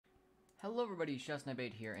Hello everybody,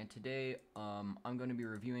 Chesnabait here, and today I'm going to be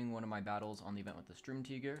reviewing one of my battles on the event with the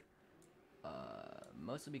Sturmtiger.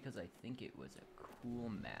 Mostly because I think it was a cool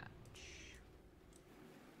match.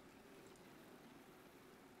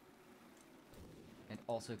 And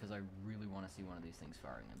also because I really want to see one of these things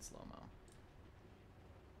firing in slow-mo.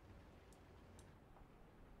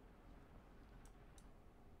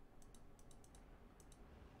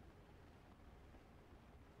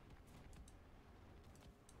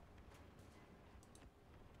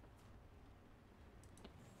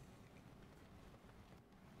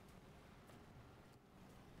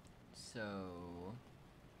 So...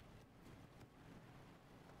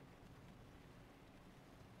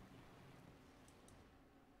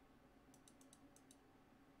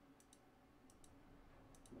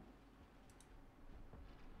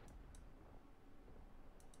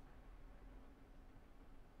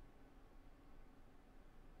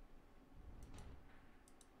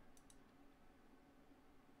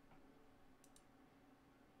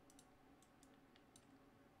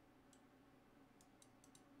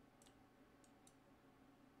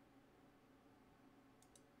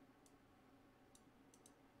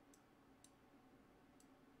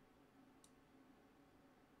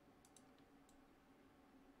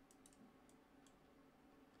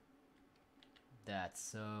 That's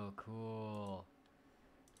so cool.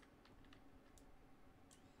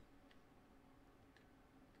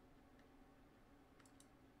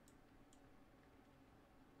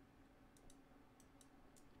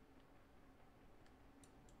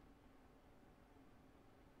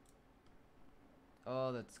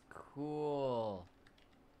 Oh, that's cool.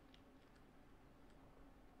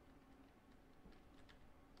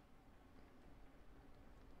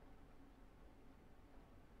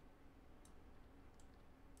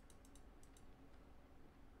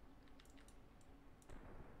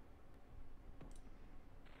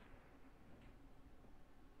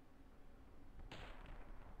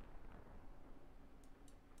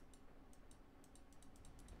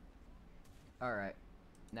 Alright,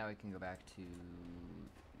 now we can go back to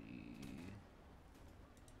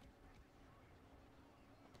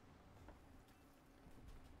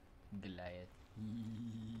the Goliath.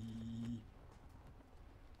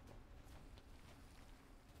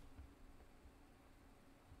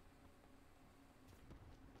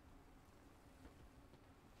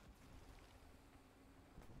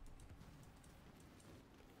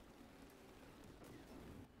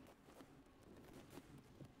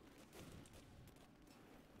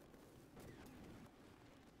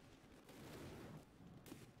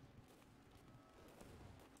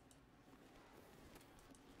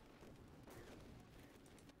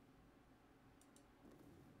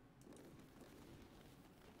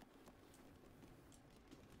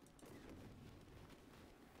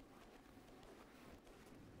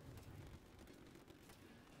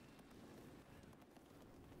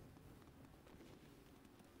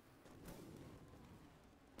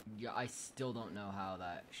 Yeah, I still don't know how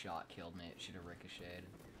that shot killed me. It should have ricocheted.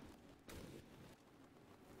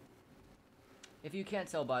 If you can't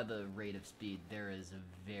tell by the rate of speed, there is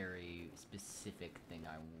a very specific thing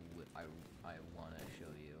I want to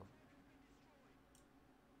show you.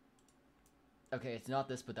 Okay, it's not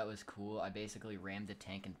this, but that was cool. I basically rammed a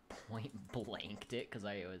tank and point blanked it because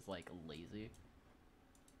I was, like, lazy.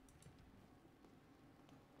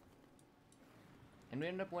 And we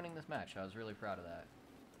ended up winning this match. I was really proud of that.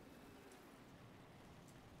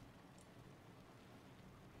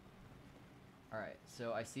 Alright,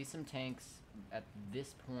 so I see some tanks at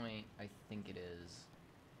this point. I think it is.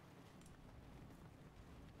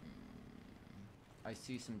 I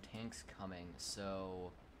see some tanks coming,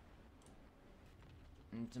 so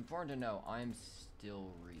it's important to know I'm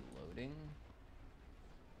still reloading.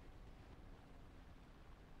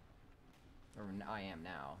 Or I am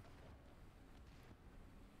now.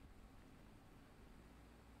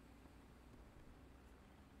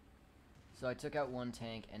 So I took out one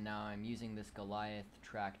tank, and now I'm using this Goliath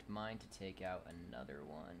tracked mine to take out another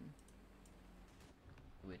one.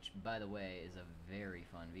 Which, by the way, is a very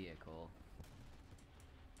fun vehicle.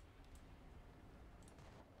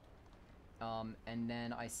 And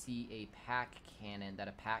then I see a pack cannon, that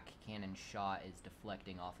a pack cannon shot is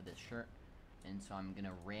deflecting off of this shirt. And so I'm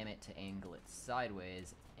gonna ram it to angle it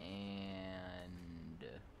sideways, and...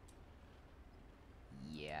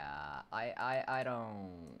 yeah, I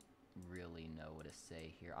don't really know what to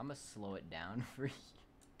say here. I'm gonna slow it down for you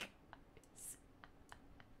guys.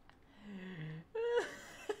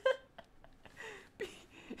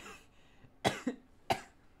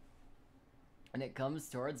 And it comes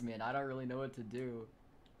towards me and I don't really know what to do.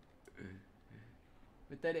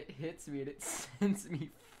 But then it hits me and it sends me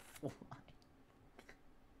fly.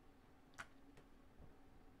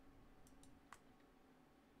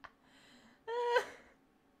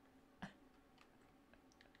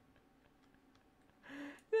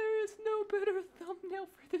 There is no better thumbnail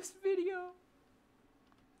for this video.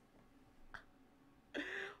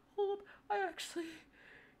 Hold up, I actually...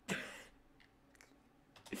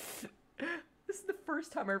 This is the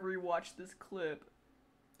first time I rewatched this clip.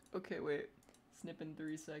 Okay, wait. Snip in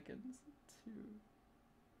 3 seconds. 2.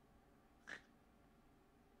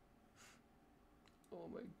 Oh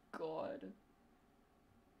my god.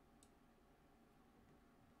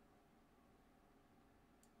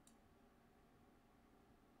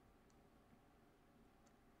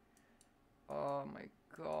 Oh my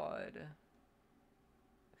god.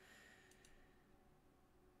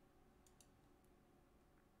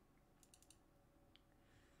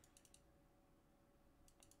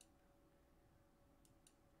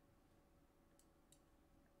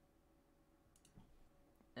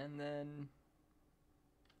 And then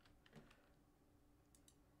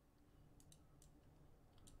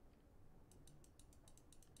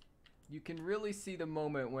you can really see the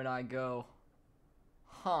moment when I go,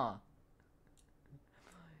 huh?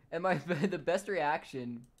 And the best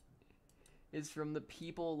reaction is from the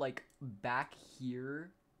people like back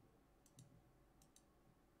here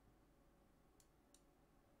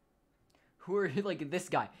who are like this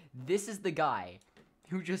guy. This is the guy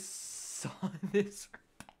who just saw this.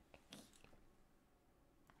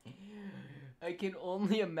 I can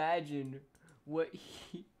only imagine what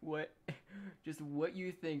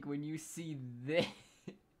you think when you see this.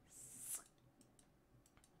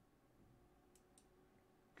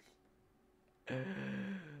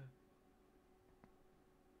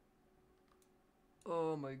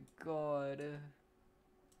 Oh my god.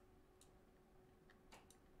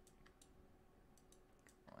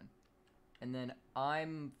 And then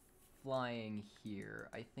I'm flying here.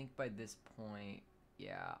 I think by this point,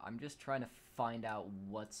 yeah, I'm just trying to find out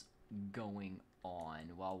what's going on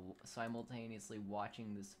while simultaneously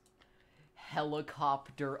watching this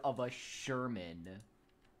helicopter of a Sherman.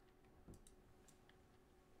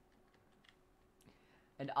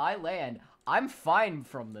 And I land. I'm fine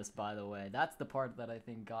from this, by the way. That's the part that I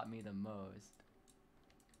think got me the most.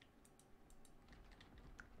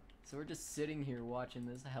 So we're just sitting here watching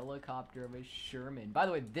this helicopter of a Sherman. By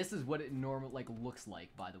the way, this is what it looks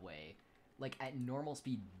like, by the way. Like, at normal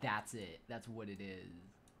speed, that's it. That's what it is.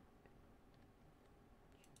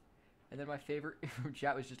 And then my favorite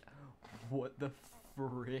chat was just, what the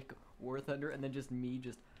frick, War Thunder? And then just me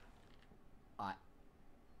just, I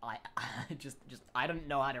didn't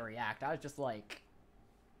know how to react. I was just like,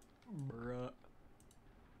 bruh.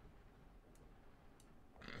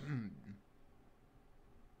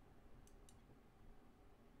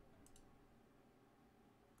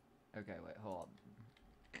 Okay, wait, hold on.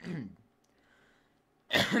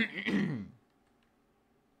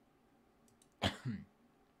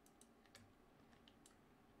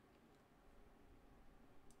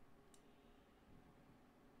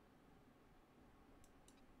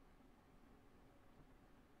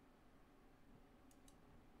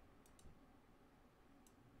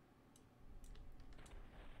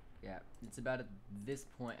 Yeah, it's about at this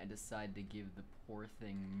point I decide to give the poor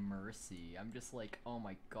thing mercy. I'm just like, oh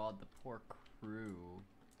my god, the poor crew.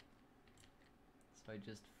 So I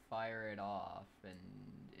just fire it off, and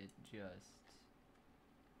it just...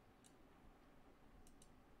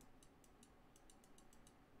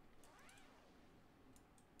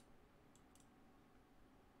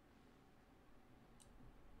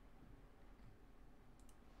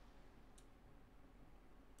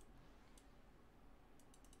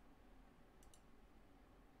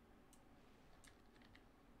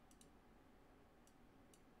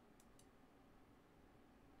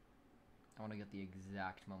 I want to get the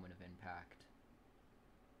exact moment of impact.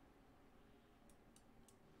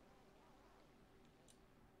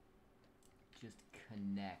 Just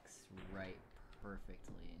connects right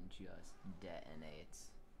perfectly and just detonates.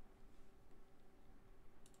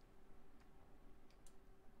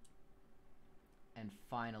 And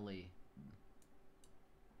finally,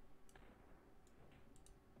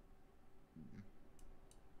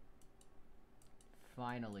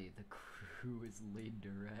 the crew is laid to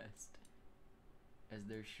rest as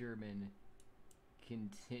their Sherman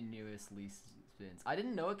continuously spins. I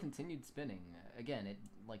didn't know it continued spinning. Again, it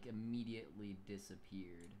like immediately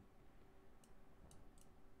disappeared.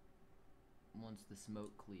 Once the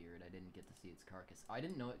smoke cleared, I didn't get to see its carcass. I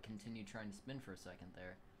didn't know it continued trying to spin for a second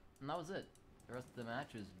there. And that was it. The rest of the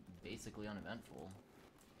match was basically uneventful.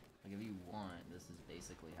 Like, if you want, this is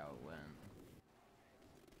basically how it went.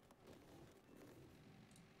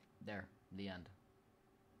 There, the end.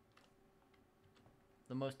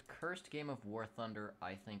 The most cursed game of War Thunder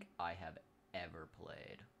I think I have ever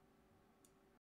played.